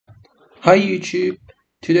Hi YouTube,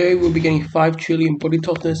 today we'll be getting 5 trillion body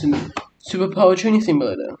toughness in superpower training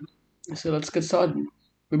simulator. So let's get started.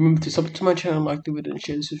 Remember to subscribe to my channel, like the video and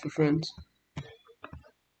share this with your friends.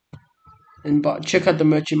 And check out the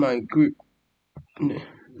merch in my group,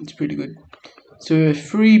 it's pretty good. So we're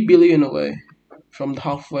 3 billion away from the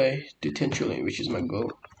halfway to 10 trillion, which is my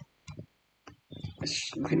goal.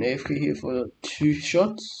 We can AFK here for 2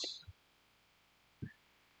 shots.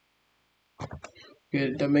 Yeah,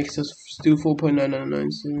 that makes us still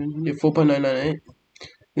 4.9997. Yeah, 4.998.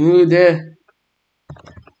 We're nearly there.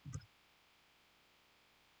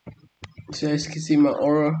 So as you can see my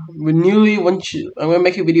aura, we're nearly I'm gonna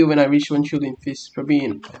make a video when I reach 1 trillion fists, probably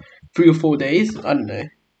in 3 or 4 days. I don't know.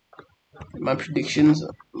 My predictions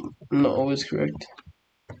are not always correct.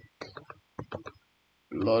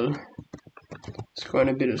 Lol. It's quite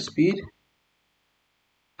a bit of speed.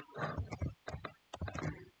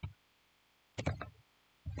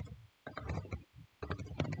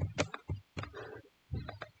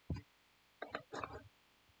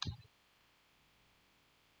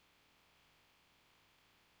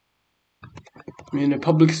 I'm in a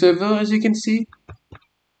public server, as you can see.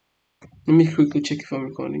 Let me quickly check if I'm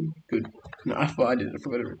recording. Good. No, I forgot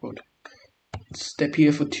to record. Step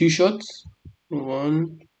here for 2 shots.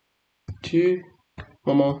 1, 2,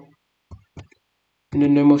 one more. And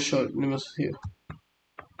then no more shot. No more here.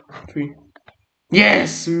 3.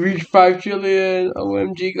 Yes! We reached 5 trillion!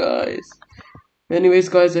 OMG, guys. Anyways,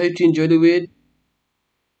 guys, I hope you enjoyed the video.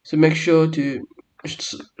 So make sure to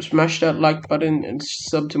smash that like button and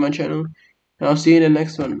sub to my channel. And I'll see you in the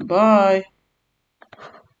next one. Bye!